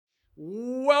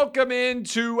Welcome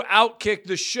into Outkick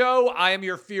the Show. I am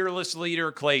your fearless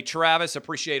leader, Clay Travis.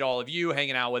 Appreciate all of you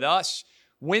hanging out with us.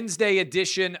 Wednesday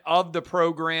edition of the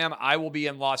program. I will be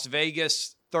in Las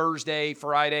Vegas Thursday,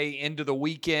 Friday, into the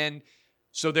weekend.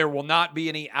 So there will not be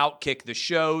any Outkick the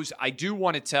Shows. I do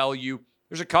want to tell you,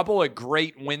 there's a couple of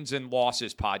great wins and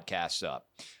losses podcasts up.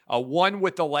 One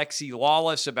with Alexi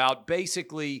Lawless about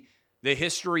basically the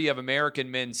history of American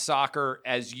men's soccer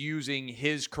as using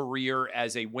his career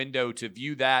as a window to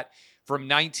view that from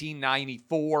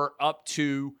 1994 up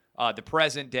to the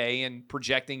present day and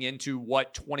projecting into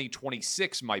what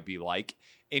 2026 might be like.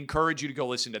 Encourage you to go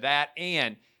listen to that.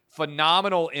 And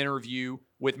phenomenal interview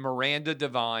with Miranda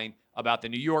Devine about the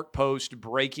New York Post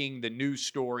breaking the news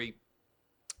story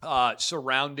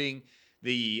surrounding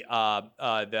the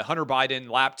Hunter Biden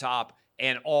laptop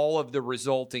and all of the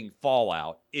resulting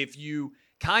fallout. If you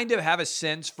kind of have a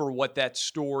sense for what that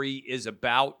story is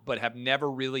about, but have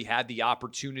never really had the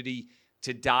opportunity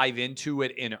to dive into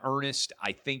it in earnest,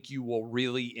 I think you will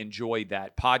really enjoy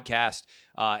that podcast.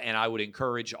 And I would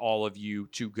encourage all of you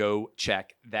to go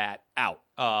check that out.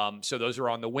 So those are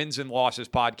on the Wins and Losses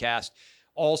podcast.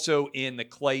 Also in the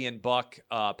Clay and Buck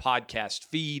podcast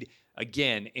feed.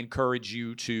 Again, encourage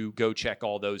you to go check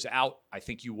all those out. I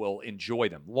think you will enjoy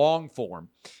them. Long form.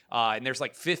 And there's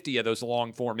like 50 of those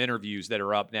long form interviews that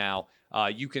are up now.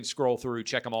 You can scroll through,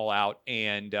 check them all out,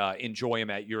 and enjoy them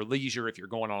at your leisure if you're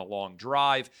going on a long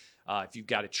drive. If you've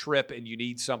got a trip and you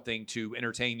need something to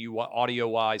entertain you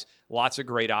audio-wise, lots of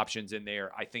great options in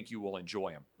there. I think you will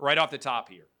enjoy them. Right off the top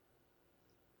here.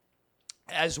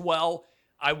 As well,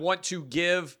 I want to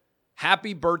give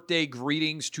happy birthday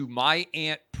greetings to my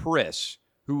Aunt Pris,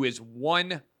 who is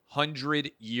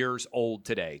 100 years old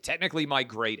today. Technically my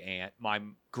great aunt, my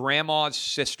grandma's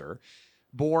sister,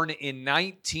 born in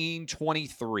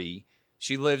 1923.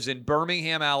 She lives in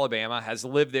Birmingham, Alabama, has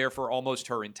lived there for almost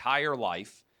her entire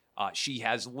life. She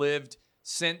has lived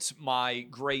since my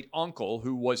great uncle,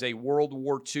 who was a World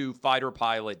War II fighter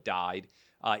pilot, died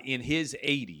in his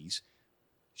 80s.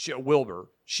 Wilbur.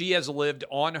 She has lived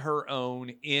on her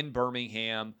own in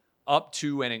Birmingham up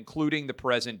to and including the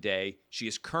present day. She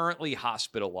is currently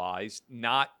hospitalized,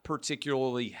 not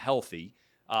particularly healthy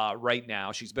right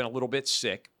now. She's been a little bit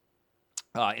sick.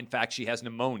 In fact, she has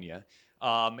pneumonia.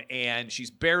 And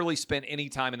she's barely spent any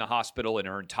time in the hospital in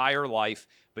her entire life,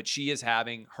 but she is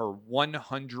having her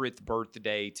 100th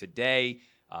birthday today.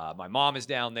 My mom is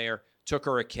down there, took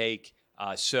her a cake.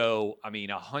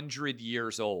 100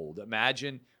 years old.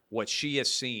 Imagine what she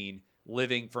has seen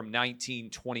living from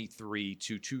 1923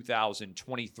 to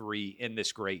 2023 in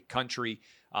this great country.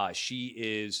 She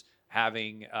is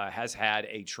has had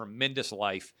a tremendous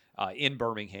life in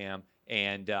Birmingham,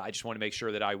 and I just want to make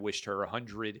sure that I wished her a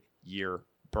 100-year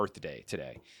birthday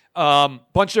today. Bunch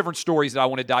of different stories that I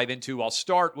want to dive into. I'll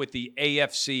start with the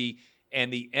AFC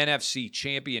and the NFC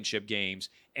championship games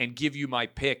and give you my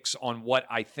picks on what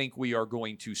I think we are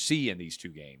going to see in these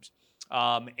two games.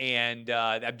 I'm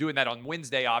doing that on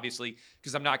Wednesday, obviously,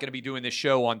 because I'm not going to be doing this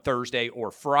show on Thursday or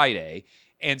Friday.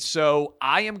 And so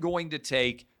I am going to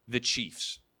take the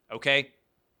Chiefs, okay?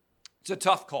 It's a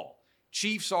tough call.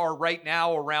 Chiefs are right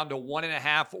now around a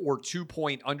 1.5 or 2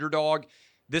 point underdog.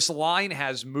 This line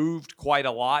has moved quite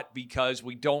a lot because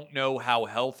we don't know how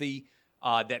healthy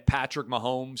that Patrick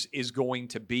Mahomes is going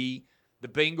to be. The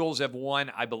Bengals have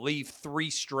won, I believe, 3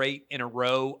 straight in a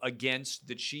row against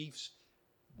the Chiefs.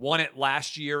 Won it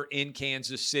last year in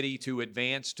Kansas City to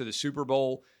advance to the Super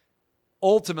Bowl.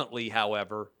 Ultimately,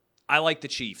 however, I like the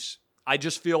Chiefs. I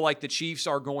just feel like the Chiefs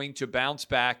are going to bounce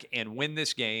back and win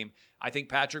this game. I think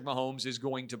Patrick Mahomes is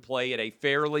going to play at a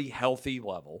fairly healthy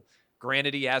level.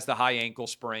 Granted, he has the high ankle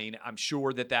sprain. I'm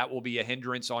sure that will be a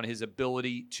hindrance on his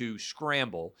ability to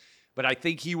scramble. But I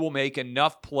think he will make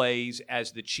enough plays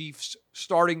as the Chiefs'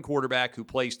 starting quarterback who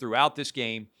plays throughout this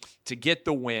game to get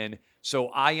the win. So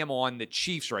I am on the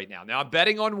Chiefs right now. Now, I'm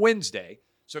betting on Wednesday.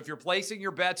 So if you're placing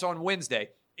your bets on Wednesday,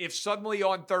 if suddenly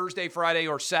on Thursday, Friday,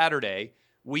 or Saturday,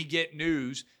 we get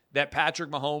news that Patrick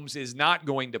Mahomes is not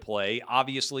going to play,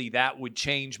 obviously that would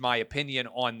change my opinion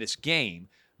on this game.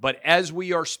 But as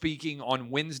we are speaking on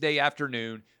Wednesday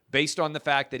afternoon, based on the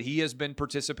fact that he has been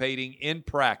participating in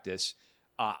practice,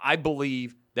 I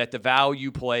believe that the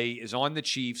value play is on the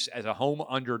Chiefs as a home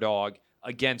underdog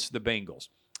against the Bengals.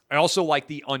 I also like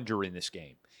the under in this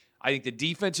game. I think the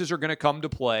defenses are going to come to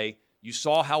play. You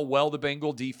saw how well the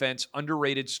Bengal defense,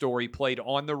 underrated story, played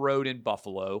on the road in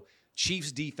Buffalo.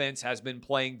 Chiefs defense has been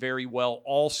playing very well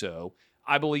also.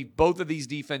 I believe both of these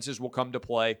defenses will come to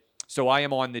play. So I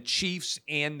am on the Chiefs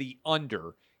and the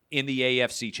under in the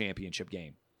AFC championship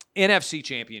game. NFC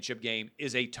championship game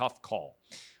is a tough call.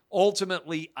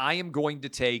 Ultimately, I am going to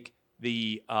take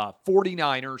the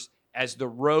 49ers as the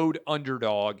road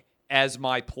underdog as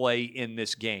my play in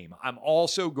this game. I'm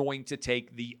also going to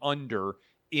take the under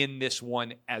in this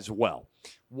one as well.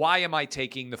 Why am I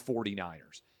taking the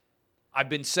 49ers? I've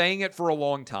been saying it for a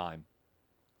long time.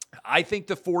 I think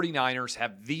the 49ers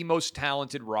have the most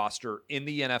talented roster in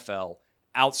the NFL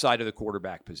outside of the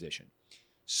quarterback position.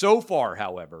 So far,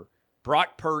 however,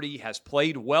 Brock Purdy has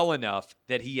played well enough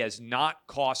that he has not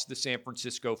cost the San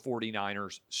Francisco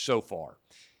 49ers so far.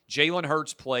 Jalen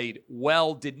Hurts played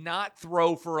well, did not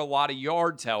throw for a lot of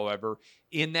yards, however,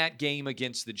 in that game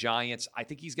against the Giants. I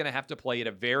think he's going to have to play at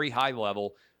a very high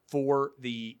level for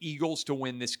the Eagles to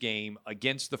win this game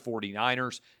against the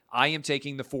 49ers. I am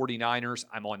taking the 49ers.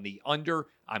 I'm on the under.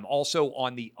 I'm also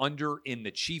on the under in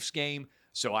the Chiefs game.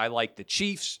 So I like the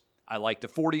Chiefs, I like the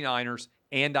 49ers,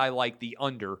 and I like the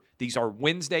under. These are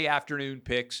Wednesday afternoon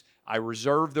picks. I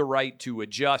reserve the right to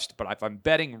adjust, but if I'm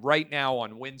betting right now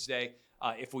on Wednesday,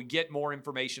 if we get more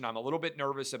information, I'm a little bit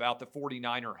nervous about the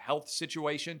 49er health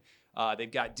situation.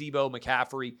 They've got Debo,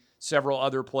 McCaffrey, several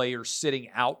other players sitting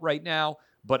out right now.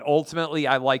 But ultimately,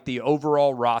 I like the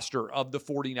overall roster of the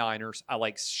 49ers. I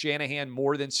like Shanahan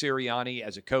more than Sirianni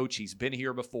as a coach. He's been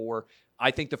here before.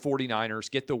 I think the 49ers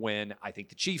get the win. I think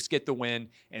the Chiefs get the win.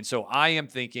 And so I am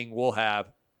thinking we'll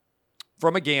have,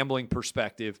 from a gambling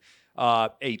perspective,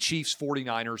 a Chiefs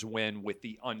 49ers win with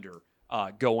the under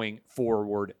going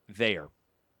forward there.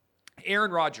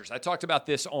 Aaron Rodgers, I talked about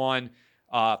this on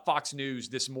Fox News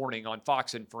this morning on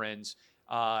Fox and Friends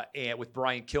and with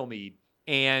Brian Kilmeade.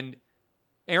 And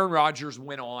Aaron Rodgers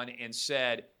went on and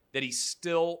said that he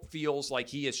still feels like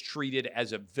he is treated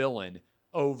as a villain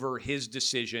over his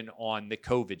decision on the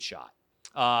COVID shot.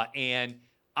 And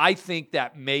I think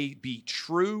that may be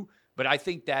true, but I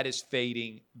think that is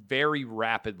fading very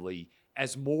rapidly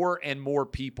as more and more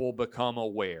people become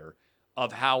aware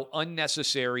of how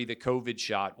unnecessary the COVID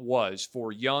shot was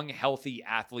for young, healthy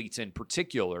athletes in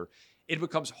particular. It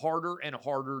becomes harder and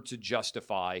harder to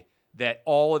justify that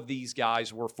all of these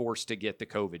guys were forced to get the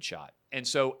COVID shot. And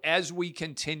so as we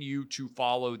continue to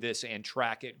follow this and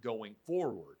track it going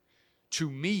forward, to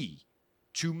me,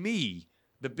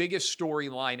 the biggest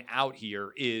storyline out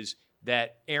here is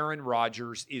that Aaron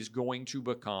Rodgers is going to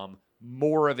become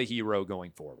more of a hero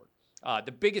going forward.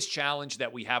 The biggest challenge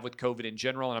that we have with COVID in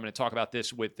general, and I'm going to talk about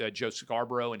this with Joe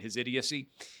Scarborough and his idiocy,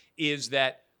 is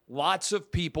that lots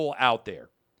of people out there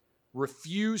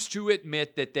refuse to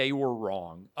admit that they were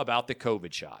wrong about the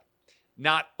COVID shot.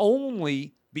 Not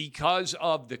only because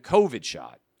of the COVID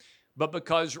shot, but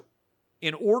because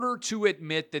in order to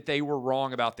admit that they were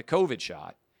wrong about the COVID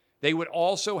shot, they would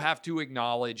also have to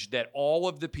acknowledge that all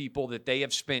of the people that they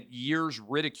have spent years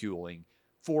ridiculing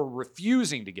for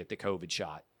refusing to get the COVID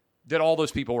shot, that all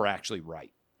those people were actually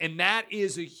right. And that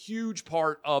is a huge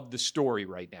part of the story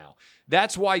right now.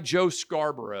 That's why Joe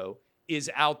Scarborough is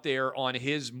out there on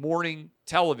his morning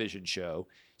television show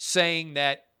saying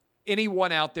that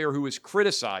anyone out there who is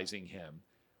criticizing him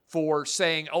for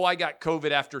saying, oh, I got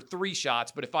COVID after 3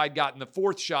 shots, but if I'd gotten the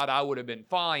 4th shot, I would have been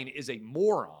fine, is a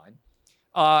moron.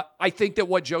 I think that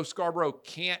what Joe Scarborough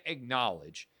can't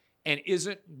acknowledge and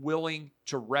isn't willing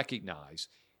to recognize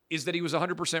is that he was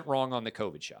 100% wrong on the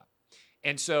COVID shot.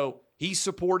 And so he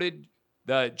supported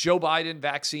the Joe Biden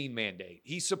vaccine mandate.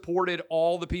 He supported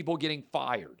all the people getting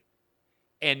fired.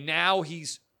 And now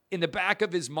he's in the back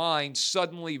of his mind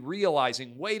suddenly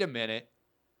realizing, wait a minute,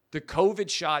 the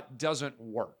COVID shot doesn't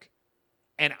work.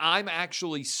 And I'm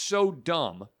actually so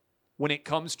dumb when it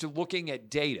comes to looking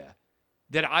at data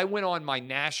that I went on my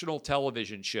national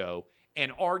television show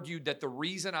and argued that the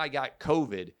reason I got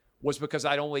COVID was because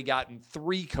I'd only gotten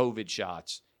 3 COVID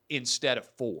shots instead of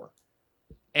 4.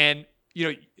 And, you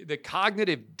know, the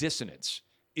cognitive dissonance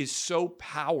is so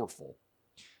powerful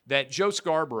that Joe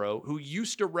Scarborough, who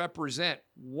used to represent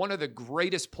one of the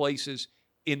greatest places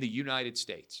in the United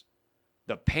States,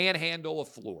 the Panhandle of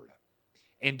Florida.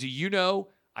 And do you know,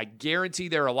 I guarantee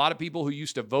there are a lot of people who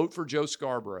used to vote for Joe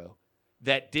Scarborough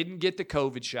that didn't get the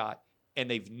COVID shot, and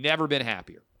they've never been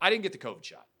happier. I didn't get the COVID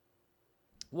shot.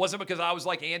 It wasn't because I was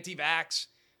like anti-vax,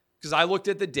 because I looked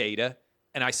at the data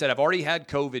and I said, I've already had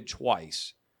COVID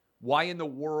twice. Why in the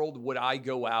world would I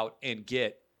go out and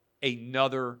get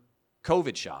another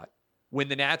COVID shot when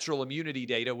the natural immunity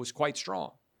data was quite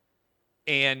strong?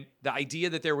 And the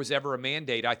idea that there was ever a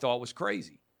mandate, I thought was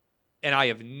crazy. And I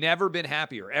have never been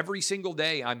happier. Every single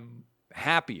day, I'm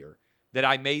happier that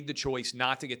I made the choice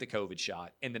not to get the COVID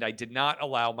shot and that I did not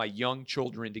allow my young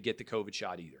children to get the COVID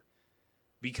shot either.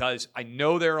 Because I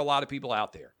know there are a lot of people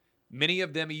out there, many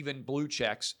of them even blue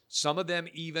checks, some of them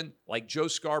even like Joe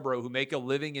Scarborough, who make a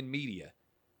living in media,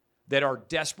 that are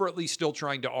desperately still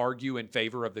trying to argue in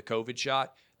favor of the COVID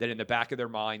shot, that in the back of their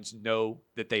minds know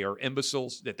that they are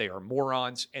imbeciles, that they are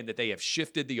morons, and that they have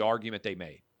shifted the argument they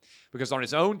made. Because on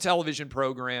his own television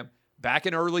program back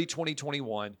in early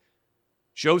 2021,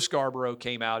 Joe Scarborough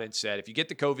came out and said, if you get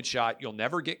the COVID shot, you'll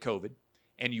never get COVID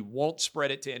and you won't spread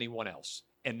it to anyone else.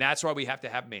 And that's why we have to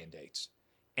have mandates.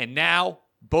 And now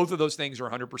both of those things are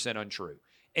 100% untrue.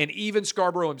 And even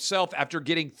Scarborough himself, after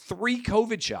getting 3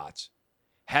 COVID shots,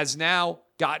 has now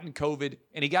gotten COVID,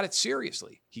 and he got it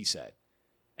seriously, he said.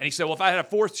 And he said, well, if I had a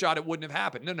 4th shot, it wouldn't have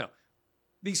happened. No.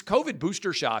 These COVID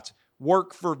booster shots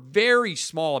work for very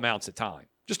small amounts of time,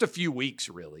 just a few weeks,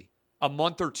 really, a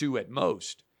month or 2 at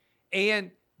most.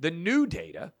 And the new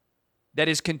data that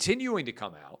is continuing to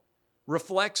come out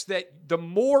reflects that the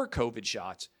more COVID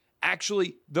shots,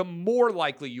 actually, the more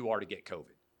likely you are to get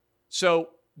COVID. So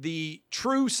the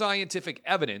true scientific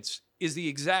evidence is the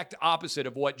exact opposite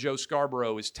of what Joe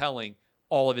Scarborough is telling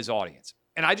all of his audience.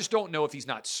 And I just don't know if he's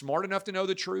not smart enough to know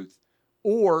the truth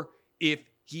or if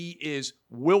he is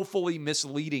willfully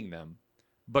misleading them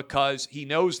because he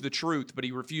knows the truth, but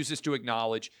he refuses to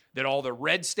acknowledge that all the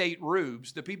red state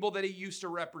rubes, the people that he used to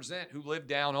represent who live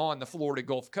down on the Florida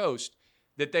Gulf Coast,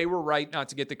 that they were right not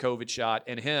to get the COVID shot,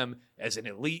 and him, as an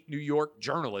elite New York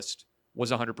journalist, was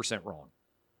 100% wrong.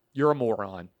 You're a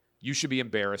moron. You should be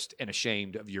embarrassed and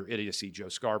ashamed of your idiocy, Joe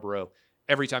Scarborough.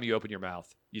 Every time you open your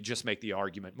mouth, you just make the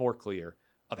argument more clear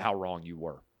of how wrong you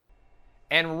were.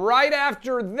 And right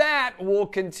after that, we'll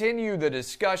continue the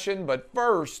discussion. But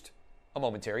first, a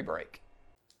momentary break.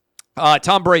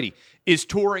 Tom Brady is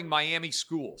touring Miami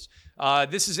schools.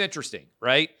 This is interesting,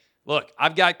 right? Look,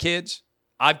 I've got kids.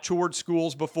 I've toured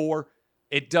schools before.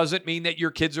 It doesn't mean that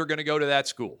your kids are going to go to that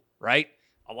school, right?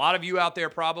 A lot of you out there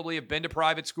probably have been to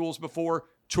private schools before,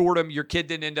 toured them. Your kid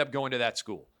didn't end up going to that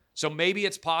school. So maybe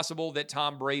it's possible that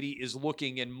Tom Brady is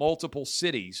looking in multiple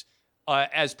cities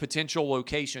as potential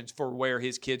locations for where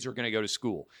his kids are going to go to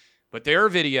school. But there are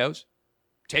videos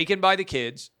taken by the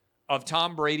kids of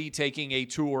Tom Brady taking a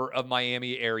tour of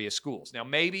Miami area schools. Now,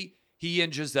 maybe he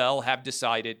and Giselle have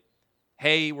decided,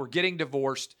 hey, we're getting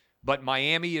divorced, but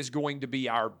Miami is going to be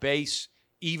our base,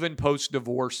 even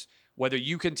post-divorce. Whether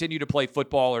you continue to play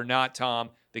football or not, Tom,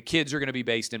 the kids are going to be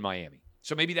based in Miami.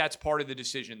 So maybe that's part of the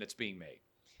decision that's being made.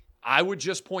 I would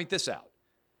just point this out.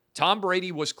 Tom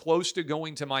Brady was close to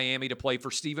going to Miami to play for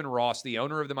Stephen Ross, the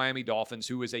owner of the Miami Dolphins,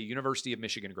 who is a University of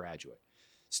Michigan graduate.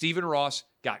 Stephen Ross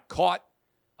got caught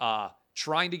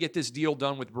trying to get this deal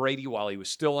done with Brady while he was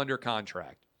still under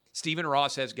contract. Stephen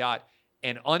Ross has got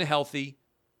an unhealthy,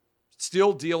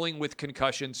 still dealing with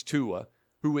concussions, Tua,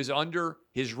 who is under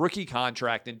his rookie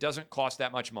contract and doesn't cost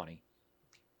that much money.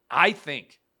 I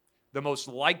think the most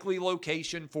likely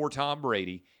location for Tom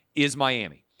Brady is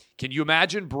Miami. Can you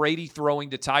imagine Brady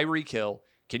throwing to Tyreek Hill?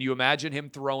 Can you imagine him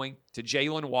throwing to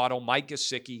Jalen Waddle, Mike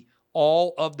Gesicki,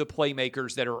 all of the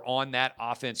playmakers that are on that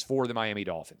offense for the Miami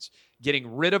Dolphins?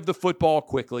 Getting rid of the football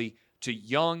quickly to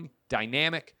young,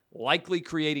 dynamic, likely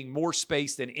creating more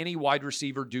space than any wide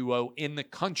receiver duo in the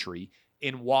country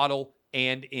in Waddle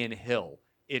and in Hill.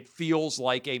 It feels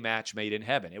like a match made in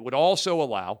heaven. It would also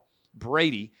allow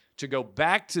Brady to go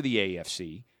back to the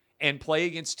AFC and play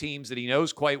against teams that he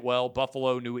knows quite well,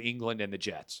 Buffalo, New England, and the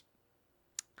Jets.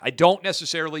 I don't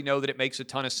necessarily know that it makes a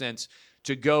ton of sense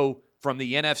to go from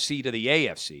the NFC to the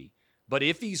AFC, but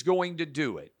if he's going to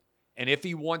do it, and if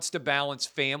he wants to balance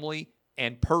family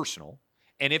and personal,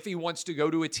 and if he wants to go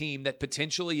to a team that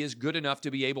potentially is good enough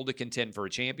to be able to contend for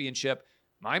a championship,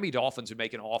 Miami Dolphins would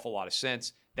make an awful lot of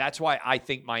sense. That's why I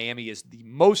think Miami is the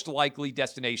most likely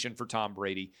destination for Tom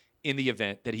Brady in the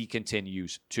event that he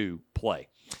continues to play.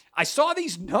 I saw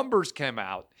these numbers come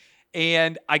out,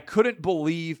 and I couldn't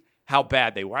believe how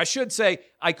bad they were. I should say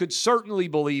I could certainly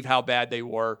believe how bad they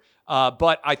were,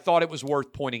 but I thought it was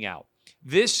worth pointing out.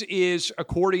 This is,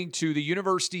 according to the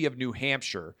University of New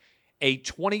Hampshire, a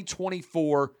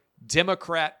 2024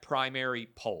 Democrat primary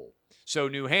poll. So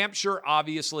New Hampshire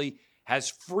obviously has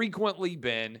frequently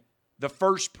been the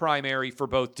first primary for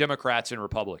both Democrats and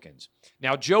Republicans.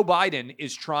 Now, Joe Biden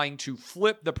is trying to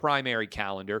flip the primary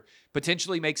calendar,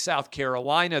 potentially make South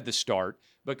Carolina the start,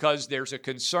 because there's a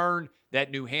concern that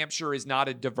New Hampshire is not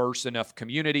a diverse enough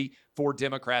community for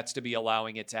Democrats to be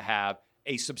allowing it to have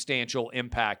a substantial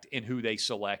impact in who they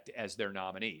select as their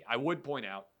nominee. I would point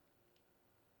out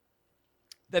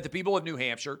that the people of New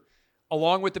Hampshire,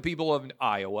 along with the people of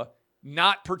Iowa,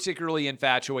 not particularly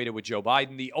infatuated with Joe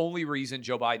Biden. The only reason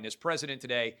Joe Biden is president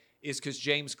today is because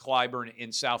James Clyburn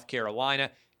in South Carolina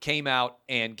came out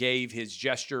and gave his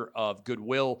gesture of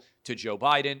goodwill to Joe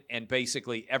Biden, and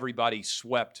basically everybody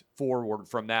swept forward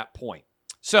from that point.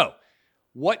 So,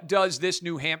 What does this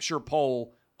New Hampshire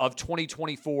poll of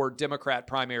 2024 Democrat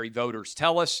primary voters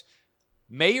tell us?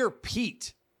 Mayor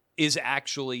Pete is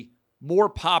actually more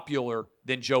popular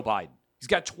than Joe Biden. He's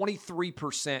got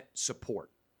 23% support.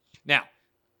 Now,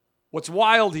 what's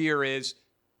wild here is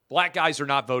black guys are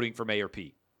not voting for Mayor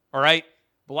Pete. All right?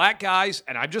 Black guys,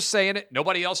 and I'm just saying it,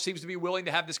 nobody else seems to be willing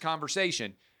to have this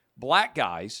conversation. Black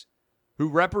guys who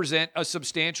represent a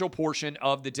substantial portion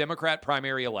of the Democrat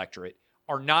primary electorate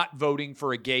are not voting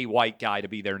for a gay white guy to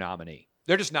be their nominee.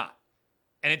 They're just not.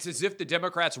 And it's as if the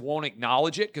Democrats won't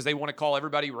acknowledge it because they want to call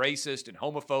everybody racist and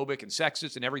homophobic and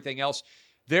sexist and everything else.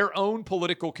 Their own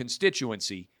political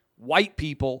constituency, white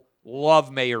people,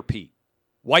 love Mayor Pete.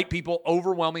 White people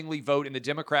overwhelmingly vote in the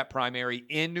Democrat primary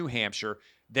in New Hampshire.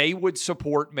 They would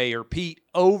support Mayor Pete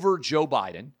over Joe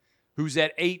Biden, who's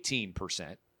at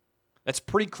 18%. That's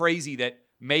pretty crazy that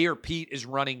Mayor Pete is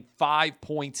running 5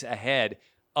 points ahead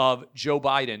of Joe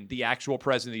Biden, the actual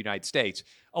president of the United States.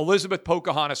 Elizabeth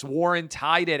Pocahontas Warren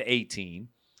tied at 18.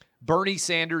 Bernie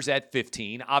Sanders at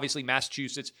 15. Obviously,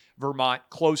 Massachusetts, Vermont,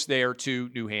 close there to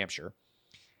New Hampshire.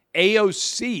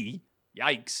 AOC,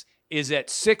 yikes, is at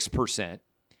 6%.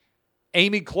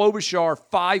 Amy Klobuchar,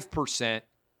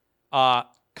 5%.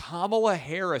 Kamala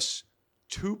Harris,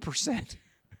 2%.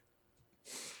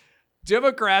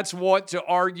 Democrats want to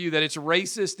argue that it's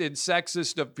racist and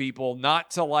sexist of people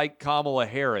not to like Kamala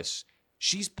Harris.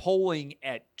 She's polling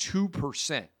at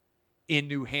 2% in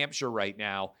New Hampshire right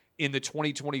now in the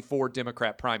 2024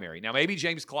 Democrat primary. Now, maybe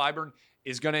James Clyburn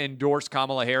is going to endorse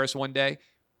Kamala Harris one day,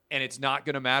 and it's not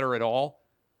going to matter at all.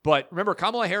 But remember,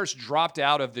 Kamala Harris dropped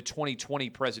out of the 2020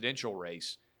 presidential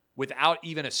race without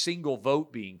even a single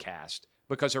vote being cast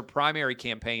because her primary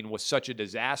campaign was such a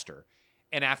disaster.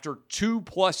 And after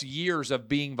 2+ years of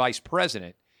being vice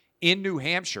president in New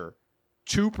Hampshire,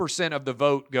 2% of the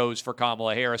vote goes for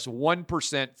Kamala Harris,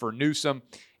 1% for Newsom,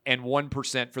 and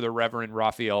 1% for the Reverend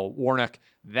Raphael Warnock.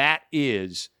 That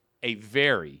is a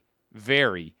very,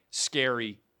 very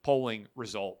scary polling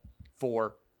result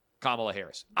for Kamala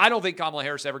Harris. I don't think Kamala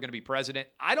Harris is ever going to be president.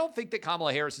 I don't think that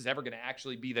Kamala Harris is ever going to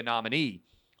actually be the nominee,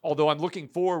 although I'm looking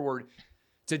forward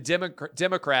to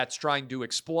Democrats trying to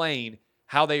explain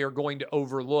how they are going to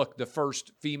overlook the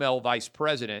first female vice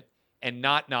president and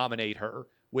not nominate her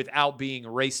without being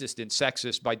racist and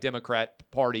sexist by Democrat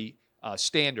Party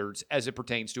standards as it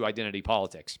pertains to identity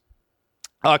politics.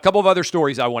 A couple of other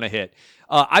stories I want to hit.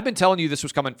 I've been telling you this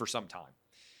was coming for some time.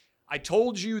 I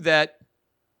told you that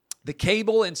the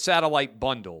cable and satellite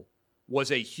bundle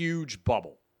was a huge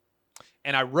bubble.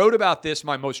 And I wrote about this in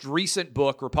my most recent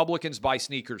book, Republicans Buy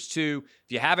Sneakers Too.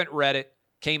 If you haven't read it,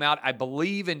 came out, I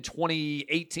believe, in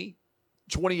 2018,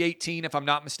 if I'm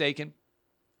not mistaken.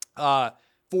 4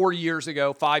 years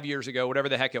ago, 5 years ago, whatever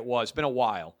the heck it was. It's been a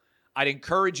while. I'd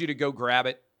encourage you to go grab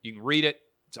it. You can read it.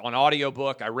 It's on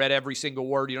audiobook. I read every single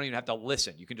word. You don't even have to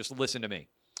listen. You can just listen to me.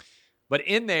 But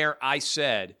in there, I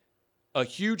said a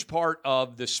huge part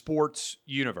of the sports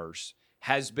universe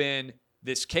has been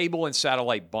this cable and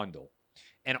satellite bundle.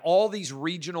 And all these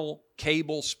regional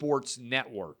cable sports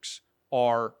networks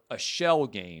are a shell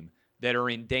game that are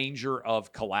in danger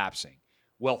of collapsing.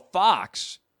 Well,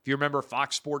 Fox, if you remember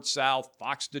Fox Sports South,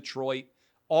 Fox Detroit,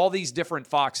 all these different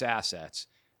Fox assets,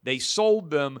 they sold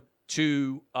them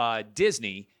to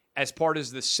Disney as part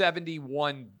of the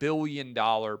 $71 billion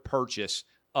purchase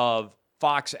of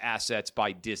Fox assets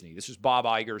by Disney. This was Bob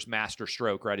Iger's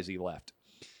masterstroke right as he left.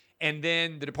 And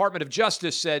then the Department of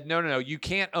Justice said, no, you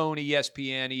can't own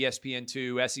ESPN,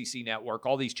 ESPN2, SEC Network,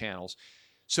 all these channels.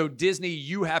 So Disney,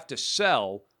 you have to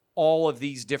sell all of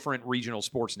these different regional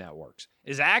sports networks.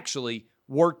 It's actually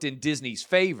worked in Disney's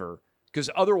favor because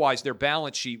otherwise their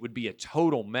balance sheet would be a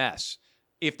total mess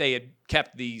if they had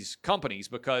kept these companies,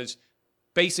 because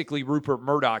basically Rupert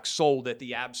Murdoch sold at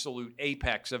the absolute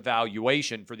apex of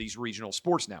valuation for these regional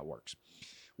sports networks.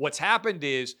 What's happened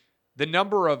is the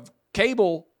number of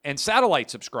cable and satellite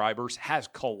subscribers has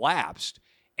collapsed.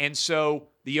 And so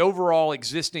the overall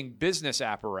existing business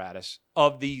apparatus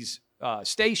of these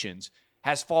stations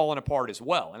has fallen apart as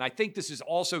well. And I think this is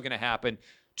also going to happen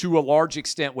to a large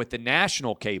extent with the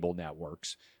national cable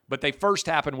networks, but they first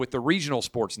happened with the regional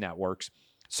sports networks.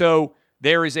 So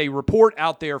there is a report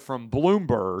out there from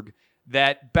Bloomberg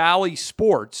that Bally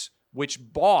Sports, which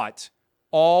bought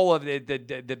all of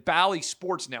the Bally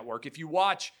Sports Network, if you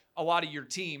watch a lot of your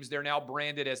teams, they're now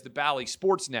branded as the Bally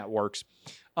Sports Networks,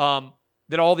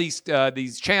 that all these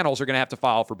channels are going to have to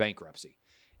file for bankruptcy.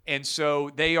 And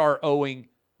so they are owing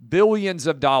billions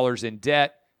of dollars in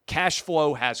debt. Cash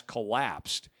flow has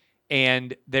collapsed,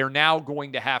 and they're now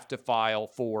going to have to file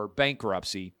for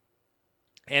bankruptcy.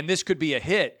 And this could be a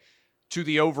hit to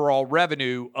the overall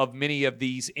revenue of many of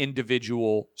these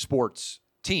individual sports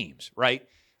teams, right?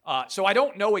 So I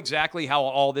don't know exactly how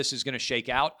all this is going to shake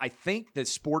out. I think that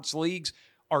sports leagues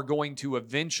are going to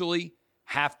eventually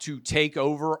have to take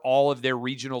over all of their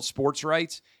regional sports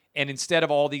rights. And instead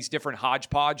of all these different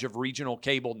hodgepodge of regional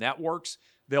cable networks,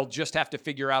 they'll just have to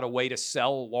figure out a way to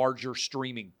sell larger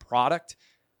streaming product.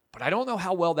 But I don't know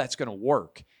how well that's going to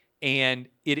work. And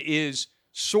it is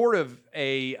sort of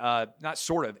a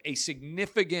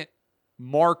significant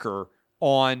marker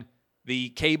on the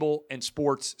cable and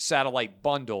sports satellite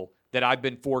bundle that I've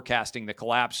been forecasting the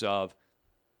collapse of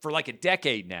for like a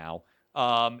decade now.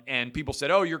 And people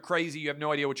said, oh, you're crazy. You have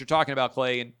no idea what you're talking about,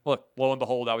 Clay. And look, lo and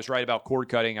behold, I was right about cord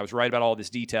cutting. I was right about all these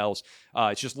details.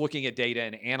 It's just looking at data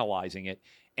and analyzing it.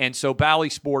 And so Bally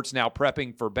Sports now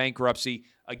prepping for bankruptcy.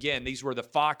 Again, these were the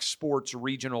Fox Sports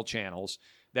regional channels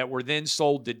that were then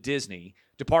sold to Disney.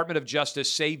 Department of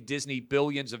Justice saved Disney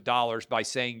billions of dollars by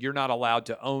saying you're not allowed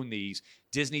to own these.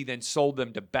 Disney then sold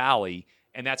them to Bally,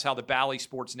 and that's how the Bally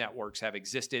Sports networks have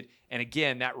existed. And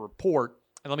again, that report,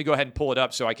 and let me go ahead and pull it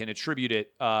up so I can attribute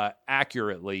it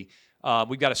accurately.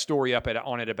 We've got a story up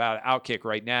on it about Outkick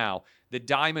right now. The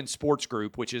Diamond Sports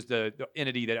Group, which is the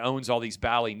entity that owns all these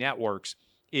Bally networks,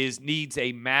 needs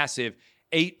a massive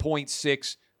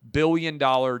 $8.6 billion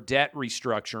debt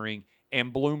restructuring,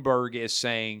 and Bloomberg is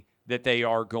saying that they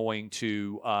are going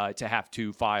to have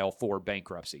to file for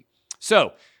bankruptcy.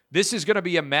 So this is going to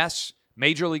be a mess.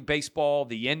 Major League Baseball,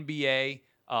 the NBA,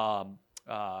 the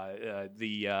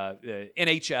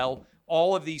NHL,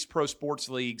 all of these pro sports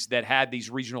leagues that had these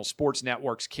regional sports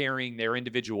networks carrying their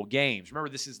individual games. Remember,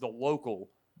 this is the local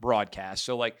broadcast.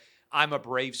 So, like, I'm a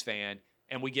Braves fan,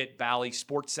 and we get Bally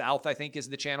Sports South, I think, is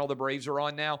the channel the Braves are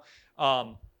on now.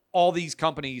 All these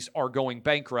companies are going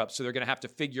bankrupt, so they're going to have to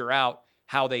figure out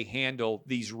how they handle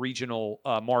these regional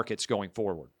markets going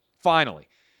forward. Finally,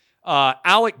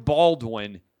 Alec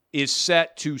Baldwin is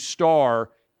set to star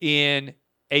in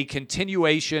a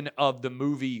continuation of the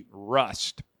movie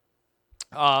Rust.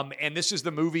 And this is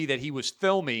the movie that he was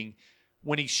filming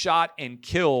when he shot and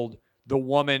killed the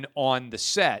woman on the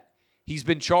set. He's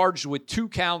been charged with 2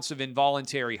 counts of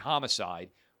involuntary homicide,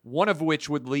 one of which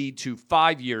would lead to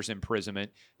 5 years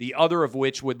imprisonment, the other of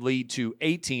which would lead to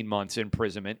 18 months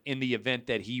imprisonment in the event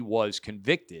that he was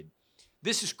convicted.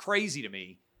 This is crazy to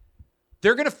me.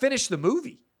 They're going to finish the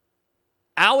movie.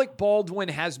 Alec Baldwin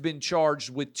has been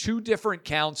charged with 2 different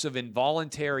counts of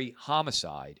involuntary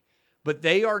homicide, but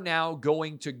they are now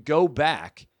going to go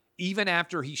back, even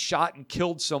after he shot and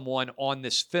killed someone on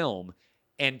this film,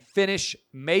 and finish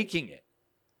making it.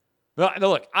 Now,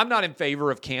 look, I'm not in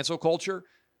favor of cancel culture,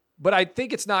 but I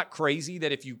think it's not crazy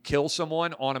that if you kill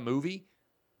someone on a movie,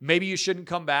 maybe you shouldn't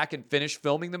come back and finish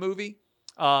filming the movie.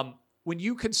 When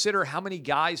you consider how many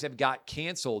guys have got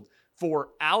canceled for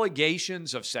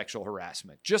allegations of sexual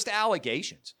harassment, just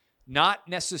allegations, not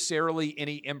necessarily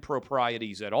any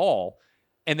improprieties at all,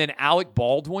 and then Alec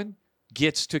Baldwin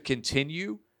gets to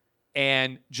continue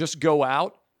and just go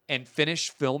out and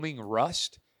finish filming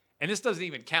Rust. And this doesn't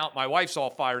even count. My wife's all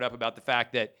fired up about the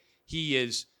fact that he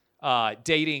is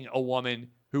dating a woman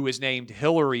who is named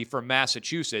Hillary from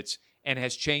Massachusetts and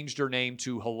has changed her name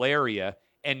to Hilaria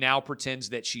and now pretends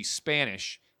that she's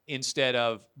Spanish instead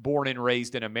of born and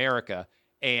raised in America.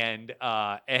 And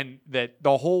that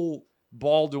the whole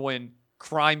Baldwin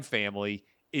crime family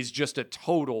is just a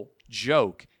total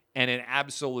joke and an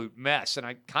absolute mess. And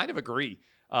I kind of agree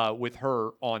with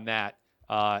her on that.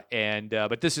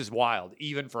 But this is wild,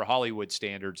 even for Hollywood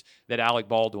standards, that Alec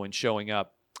Baldwin showing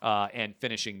up and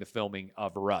finishing the filming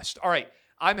of Rust. All right,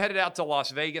 I'm headed out to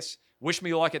Las Vegas. Wish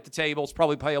me luck at the tables.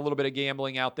 Probably play a little bit of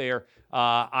gambling out there.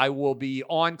 I will be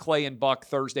on Clay and Buck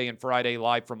Thursday and Friday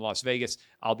live from Las Vegas.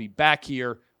 I'll be back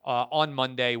here on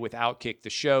Monday with Outkick the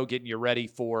Show, getting you ready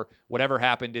for whatever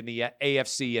happened in the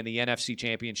AFC and the NFC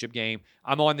championship game.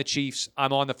 I'm on the Chiefs.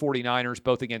 I'm on the 49ers,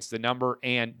 both against the number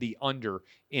and the under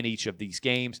in each of these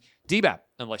games. DBAP,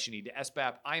 unless you need to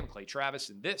SBAP. I am Clay Travis,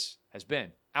 and this has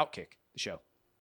been Outkick the Show.